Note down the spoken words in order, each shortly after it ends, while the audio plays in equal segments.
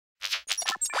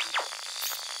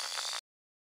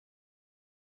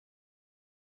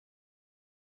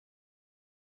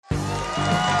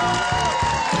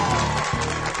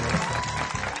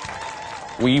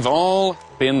We've all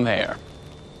been there.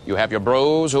 You have your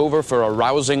bros over for a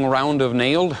rousing round of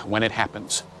Nailed when it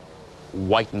happens.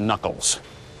 White knuckles.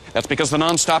 That's because the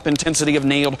non-stop intensity of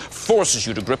Nailed forces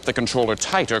you to grip the controller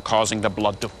tighter, causing the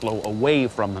blood to flow away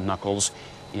from the knuckles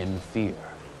in fear.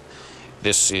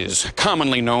 This is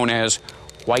commonly known as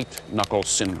white knuckle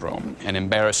syndrome, an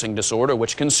embarrassing disorder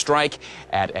which can strike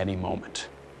at any moment.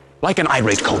 Like an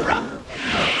irate cobra.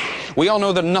 We all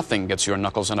know that nothing gets your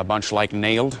knuckles in a bunch like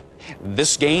Nailed.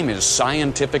 This game is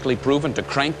scientifically proven to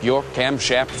crank your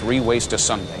camshaft 3 ways to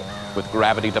Sunday, with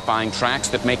gravity-defying tracks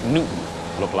that make Newton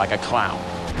look like a clown.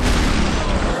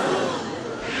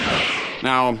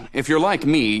 Now, if you're like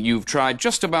me, you've tried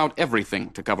just about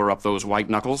everything to cover up those white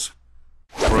knuckles.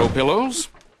 Throw pillows,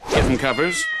 kitten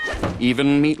covers,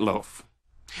 even meatloaf.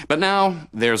 But now,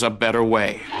 there's a better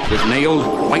way, with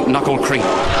Nailed White Knuckle Cream.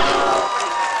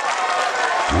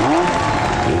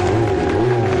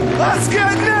 Let's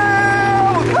get nailed!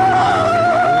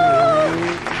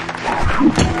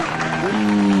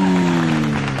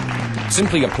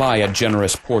 Simply apply a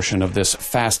generous portion of this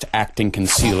fast-acting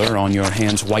concealer on your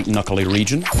hand's white-knuckly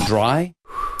region, dry,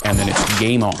 and then it's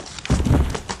game on.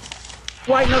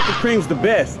 White Knuckle Cream's the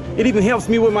best. It even helps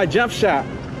me with my jump shot.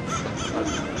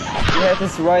 We had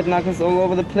this white knuckles all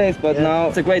over the place, but now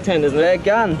it's a great time, isn't it? They're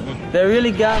gone. They're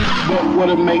really gone. What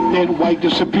would make that white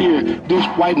disappear? This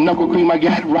white knuckle cream I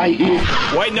got right here.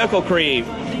 White Knuckle Cream.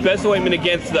 Best ointment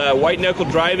against white knuckle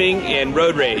driving and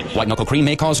road rage. White knuckle cream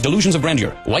may cause delusions of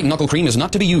grandeur. White knuckle cream is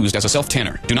not to be used as a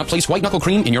self-tanner. Do not place white knuckle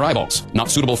cream in your eyeballs. Not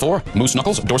suitable for moose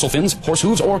knuckles, dorsal fins, horse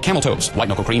hooves, or camel toes. White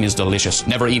knuckle cream is delicious.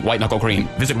 Never eat white knuckle cream.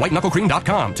 Visit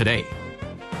whiteknucklecream.com today.